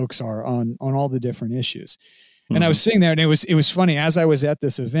upset folks are on all the different issues. Mm-hmm. And I was sitting there, and it was funny. As I was at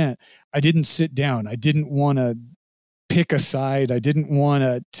this event, I didn't sit down. I didn't want to pick a side. I didn't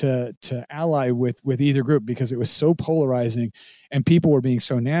want to ally with either group because it was so polarizing and people were being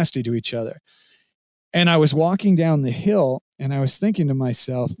so nasty to each other. And I was walking down the hill, and I was thinking to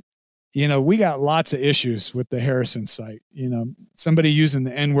myself, we got lots of issues with the Harrison site. Somebody using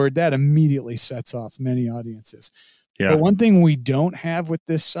the N-word, that immediately sets off many audiences. Yeah. But one thing we don't have with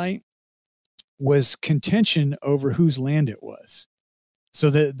this site was contention over whose land it was. So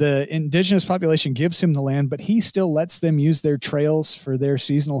the indigenous population gives him the land, but he still lets them use their trails for their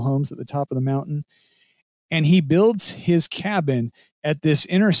seasonal homes at the top of the mountain. And he builds his cabin at this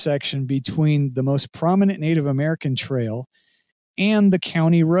intersection between the most prominent Native American trail and the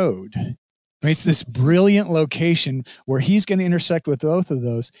county road. I mean, it's this brilliant location where he's going to intersect with both of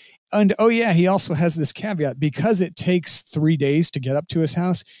those. And he also has this caveat, because it takes 3 days to get up to his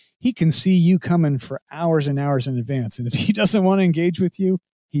house. He can see you coming for hours and hours in advance. And if he doesn't want to engage with you,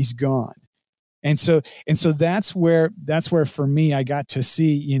 he's gone. And so that's where for me, I got to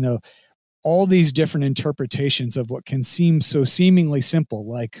see, all these different interpretations of what can seem so seemingly simple,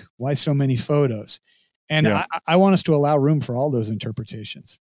 like why so many photos? And I want us to allow room for all those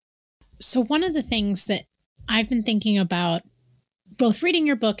interpretations. So one of the things that I've been thinking about, both reading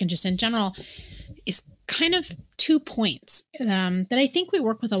your book and just in general, is kind of 2 points that I think we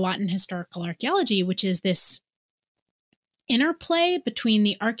work with a lot in historical archaeology, which is this interplay between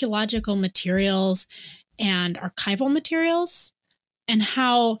the archaeological materials and archival materials, and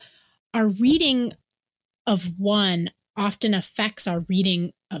how our reading of one often affects our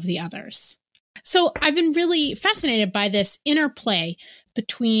reading of the others. So I've been really fascinated by this interplay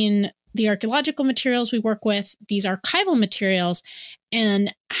between the archaeological materials we work with, these archival materials,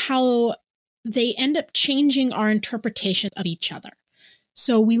 and how they end up changing our interpretations of each other.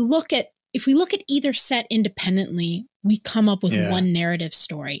 So if we look at either set independently, we come up with one narrative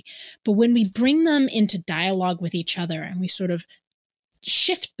story. But when we bring them into dialogue with each other and we sort of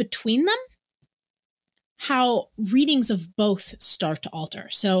shift between them, how readings of both start to alter.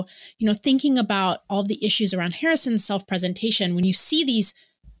 So, thinking about all of the issues around Harrison's self-presentation, when you see these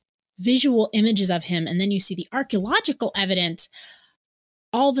visual images of him and then you see the archaeological evidence,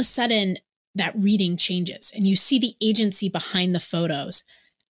 all of a sudden that reading changes and you see the agency behind the photos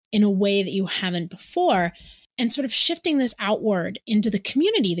in a way that you haven't before, and sort of shifting this outward into the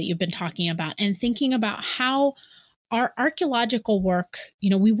community that you've been talking about and thinking about how our archaeological work,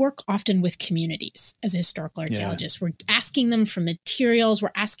 we work often with communities as historical archaeologists. We're asking them for materials.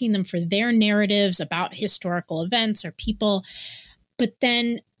 We're asking them for their narratives about historical events or people. But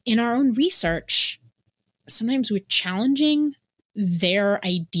then in our own research, sometimes we're challenging their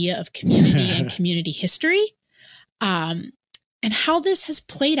idea of community and community history. And how this has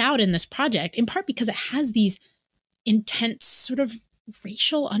played out in this project, in part because it has these intense sort of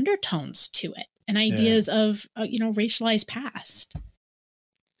racial undertones to it. And ideas of, racialized past.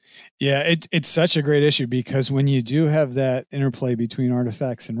 Yeah, it's such a great issue, because when you do have that interplay between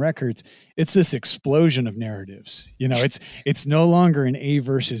artifacts and records, it's this explosion of narratives. It's no longer an A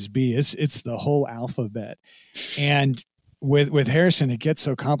versus B. It's the whole alphabet. And with Harrison, it gets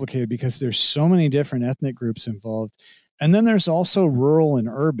so complicated because there's so many different ethnic groups involved. And then there's also rural and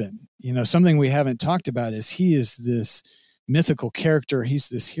urban. Something we haven't talked about is he is this mythical character. He's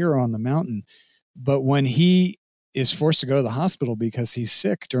this hero on the mountain. But when he is forced to go to the hospital because he's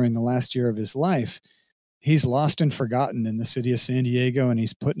sick during the last year of his life, he's lost and forgotten in the city of San Diego, and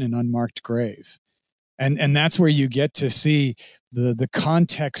he's put in an unmarked grave. And that's where you get to see the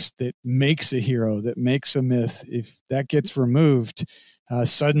context that makes a hero, that makes a myth. If that gets removed,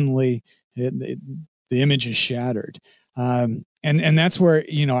 suddenly the image is shattered. And that's where,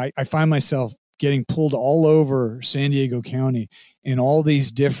 I find myself getting pulled all over San Diego County and all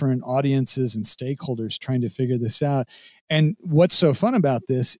these different audiences and stakeholders trying to figure this out. And what's so fun about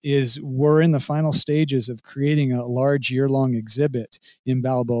this is we're in the final stages of creating a large year-long exhibit in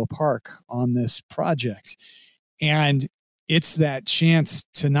Balboa Park on this project. And it's that chance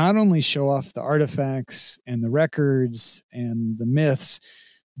to not only show off the artifacts and the records and the myths,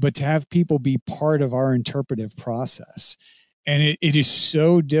 but to have people be part of our interpretive process. And it is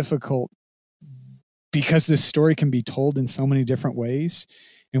so difficult because this story can be told in so many different ways.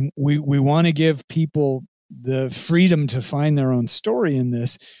 And we want to give people the freedom to find their own story in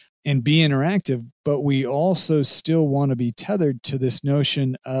this and be interactive, but we also still want to be tethered to this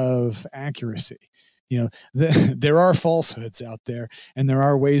notion of accuracy. There are falsehoods out there, and there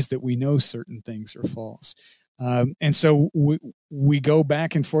are ways that we know certain things are false. And so we go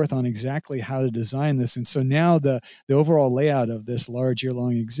back and forth on exactly how to design this. And so now the overall layout of this large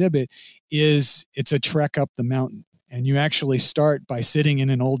year-long exhibit it's a trek up the mountain. And you actually start by sitting in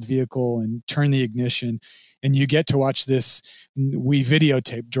an old vehicle and turn the ignition, and you get to watch this. We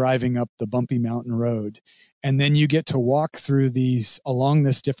videotape driving up the bumpy mountain road. And then you get to walk through along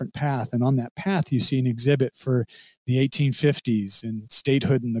this different path. And on that path, you see an exhibit for the 1850s and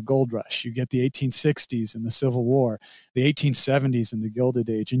statehood and the gold rush. You get the 1860s and the Civil War, the 1870s and the Gilded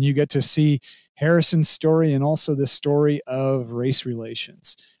Age. And you get to see Harrison's story and also the story of race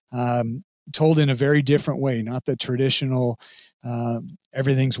relations, told in a very different way, not the traditional,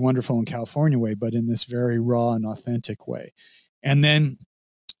 everything's wonderful in California way, but in this very raw and authentic way. And then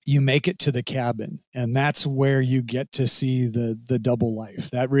you make it to the cabin, and that's where you get to see the double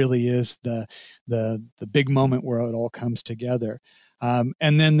life. That really is the big moment where it all comes together. And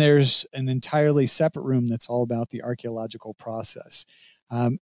then there's an entirely separate room that's all about the archaeological process.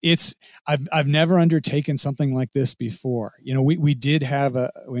 I've never undertaken something like this before. You know, we did have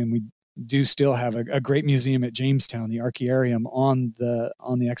we do still have a great museum at Jamestown, the Archaearium, on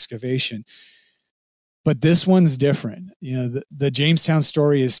the excavation. But this one's different. You know, the Jamestown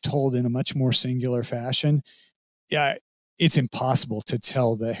story is told in a much more singular fashion. Yeah, it's impossible to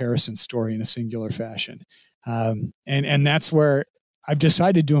tell the Harrison story in a singular fashion. And that's where I've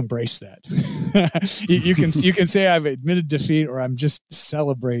decided to embrace that. you can say I've admitted defeat, or I'm just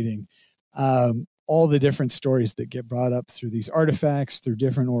celebrating all the different stories that get brought up through these artifacts, through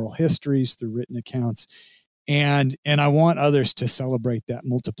different oral histories, through written accounts. And I want others to celebrate that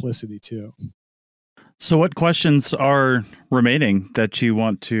multiplicity too. So what questions are remaining that you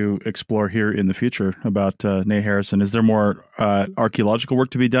want to explore here in the future about Nate Harrison? Is there more archaeological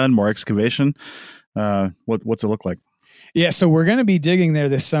work to be done, more excavation? What's it look like? Yeah, so we're going to be digging there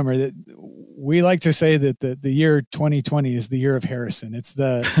this summer. We like to say that the year 2020 is the year of Harrison. It's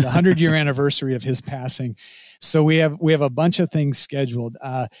the 100-year anniversary of his passing. So we have a bunch of things scheduled.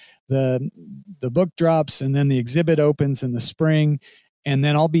 The book drops, and then the exhibit opens in the spring. And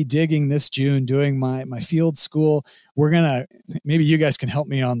then I'll be digging this June, doing my field school. Maybe you guys can help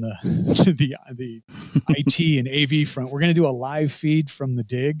me on the IT and AV front. We're going to do a live feed from the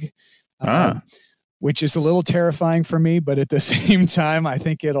dig, which is a little terrifying for me, but at the same time, I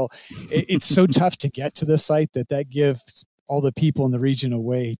think it's so tough to get to the site that gives all the people in the region a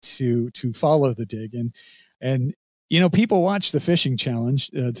way to follow the dig. And you know, people watch the fishing channel,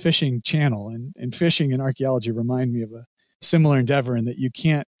 and fishing and archaeology remind me of a similar endeavor in that you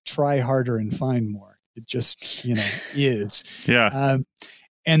can't try harder and find more. It just, is. Yeah.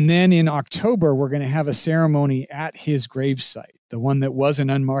 And then in October, we're going to have a ceremony at his gravesite, the one that was an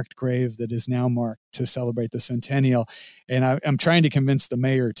unmarked grave that is now marked to celebrate the centennial. And I'm trying to convince the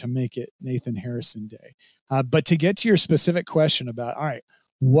mayor to make it Nathan Harrison Day. But to get to your specific question about, all right,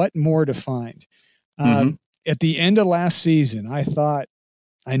 what more to find? At the end of last season, I thought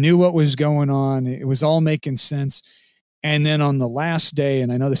I knew what was going on. It was all making sense. And then on the last day,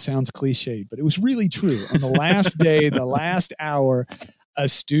 and I know this sounds cliched, but it was really true. On the last day, the last hour, a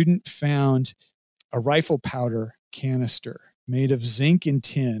student found a rifle powder canister made of zinc and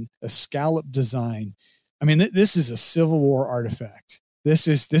tin, a scallop design. I mean, this is a Civil War artifact. This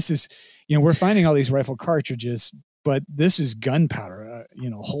is, we're finding all these rifle cartridges, but this is gunpowder,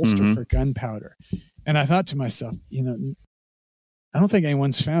 holster for gunpowder. And I thought to myself, I don't think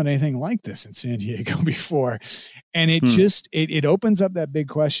anyone's found anything like this in San Diego before. And it opens up that big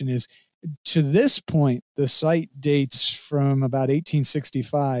question is, to this point, the site dates from about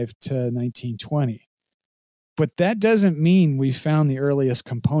 1865 to 1920. But that doesn't mean we found the earliest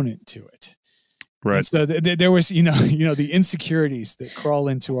component to it. Right. And so there was, the insecurities that crawl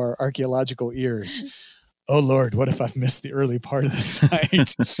into our archaeological ears. Oh Lord, what if I've missed the early part of the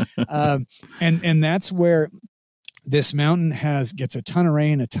site? And that's where this mountain gets a ton of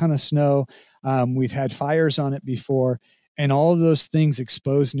rain, a ton of snow. We've had fires on it before, and all of those things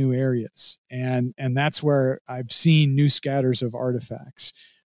expose new areas. And that's where I've seen new scatters of artifacts.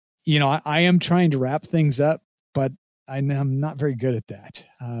 I am trying to wrap things up, but I'm not very good at that.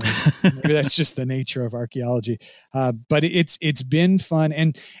 Maybe that's just the nature of archaeology. But it's been fun.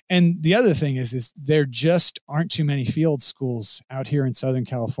 And the other thing is there just aren't too many field schools out here in Southern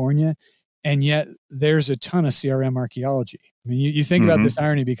California. And yet there's a ton of CRM archaeology. I mean, you think about this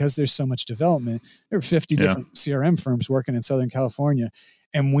irony, because there's so much development. There are 50 different CRM firms working in Southern California,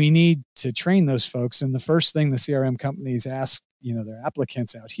 and we need to train those folks. And the first thing the CRM companies ask, their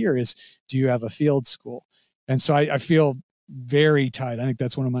applicants out here is, do you have a field school? And so I feel very tied. I think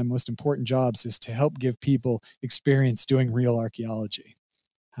that's one of my most important jobs, is to help give people experience doing real archaeology.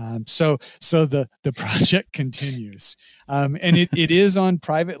 So the project continues. And it is on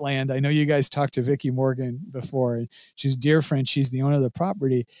private land. I know you guys talked to Vicki Morgan before. She's a dear friend. She's the owner of the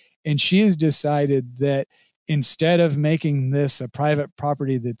property. And she has decided that instead of making this a private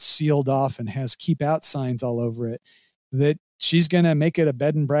property that's sealed off and has keep out signs all over it, that she's going to make it a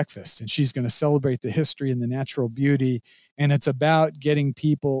bed and breakfast, and she's going to celebrate the history and the natural beauty. And it's about getting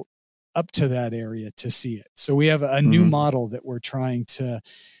people up to that area to see it. So we have a new model that we're trying to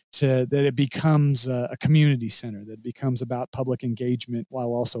that it becomes a community center, that becomes about public engagement while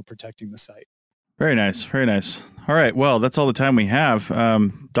also protecting the site. Very nice. Very nice. All right. Well, that's all the time we have.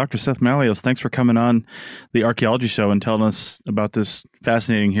 Dr. Seth Mallios, thanks for coming on the Archaeology Show and telling us about this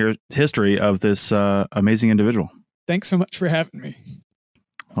fascinating history of this amazing individual. Thanks so much for having me.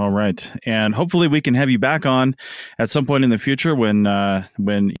 All right. And hopefully we can have you back on at some point in the future when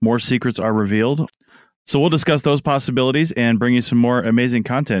more secrets are revealed. So we'll discuss those possibilities and bring you some more amazing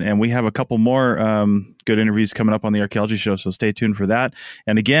content. And we have a couple more good interviews coming up on the Archaeology Show, so stay tuned for that.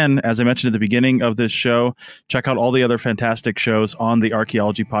 And again, as I mentioned at the beginning of this show, check out all the other fantastic shows on the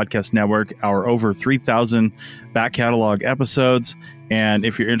Archaeology Podcast Network, our over 3,000 back catalog episodes. And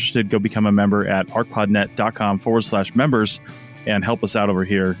if you're interested, go become a member at arcpodnet.com/members and help us out over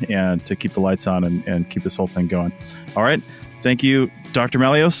here and to keep the lights on and keep this whole thing going. All right. Thank you, Dr.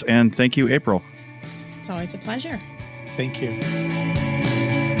 Mallios, and thank you, April. It's always a pleasure. Thank you.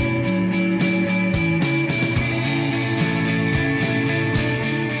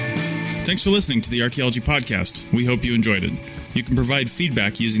 Thanks for listening to the Archaeology Podcast. We hope you enjoyed it. You can provide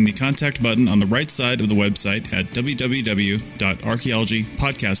feedback using the contact button on the right side of the website at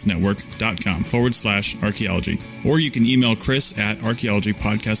www.archaeologypodcastnetwork.com/archaeology. Or you can email Chris at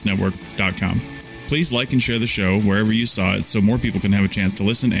archaeologypodcastnetwork.com. Please like and share the show wherever you saw it so more people can have a chance to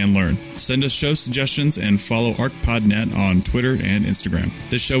listen and learn. Send us show suggestions and follow ArcPodNet on Twitter and Instagram.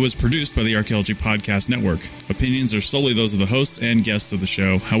 This show is produced by the Archaeology Podcast Network. Opinions are solely those of the hosts and guests of the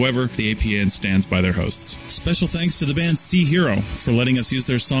show. However, the APN stands by their hosts. Special thanks to the band Sea Hero for letting us use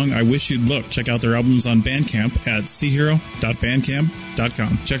their song I Wish You'd Look. Check out their albums on Bandcamp at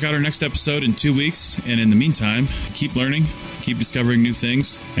seahero.bandcamp.com. Check out our next episode in 2 weeks, and in the meantime, keep learning, keep discovering new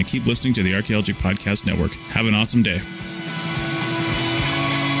things, and keep listening to the Archaeology Podcast Network. Have an awesome day.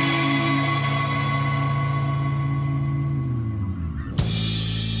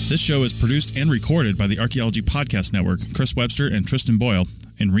 This show is produced and recorded by the Archaeology Podcast Network, Chris Webster and Tristan Boyle,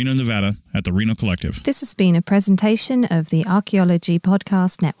 in Reno, Nevada, at the Reno Collective. This has been a presentation of the Archaeology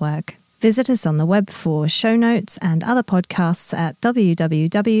Podcast Network. Visit us on the web for show notes and other podcasts at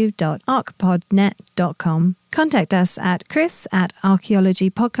www.arcpodnet.com. Contact us at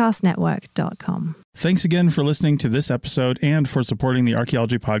chris@archaeologypodcastnetwork.com. Thanks again for listening to this episode and for supporting the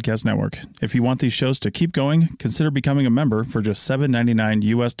Archaeology Podcast Network. If you want these shows to keep going, consider becoming a member for just $7.99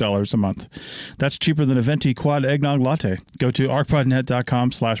 US a month. That's cheaper than a venti quad eggnog latte. Go to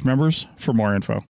arcpodnet.com/members for more info.